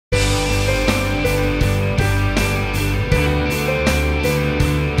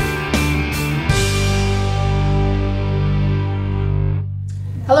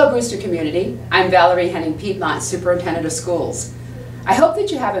Hello Brewster community, I'm Valerie Henning-Piedmonte, Superintendent of Schools. I hope that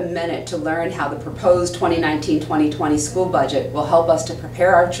you have a minute to learn how the proposed 2019-2020 school budget will help us to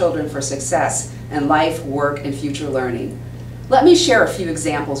prepare our children for success in life, work, and future learning. Let me share a few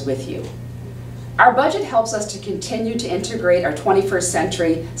examples with you. Our budget helps us to continue to integrate our 21st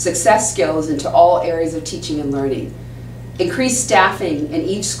century success skills into all areas of teaching and learning. Increase staffing in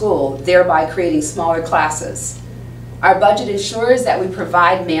each school, thereby creating smaller classes. Our budget ensures that we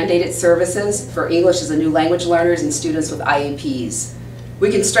provide mandated services for English as a new language learners and students with IEPs.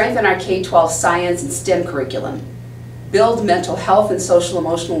 We can strengthen our K-12 science and STEM curriculum. Build mental health and social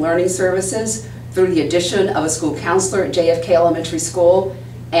emotional learning services through the addition of a school counselor at JFK Elementary School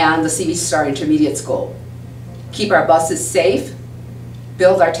and the CV Star Intermediate School. Keep our buses safe,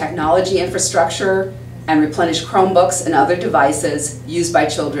 build our technology infrastructure, and replenish Chromebooks and other devices used by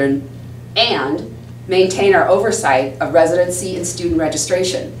children, and maintain our oversight of residency and student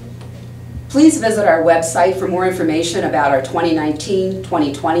registration. Please visit our website for more information about our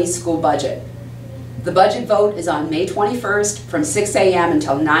 2019-2020 school budget. The budget vote is on May 21st from 6 a.m.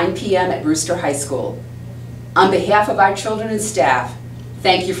 until 9 p.m. at Brewster High School. On behalf of our children and staff,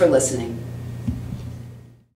 thank you for listening.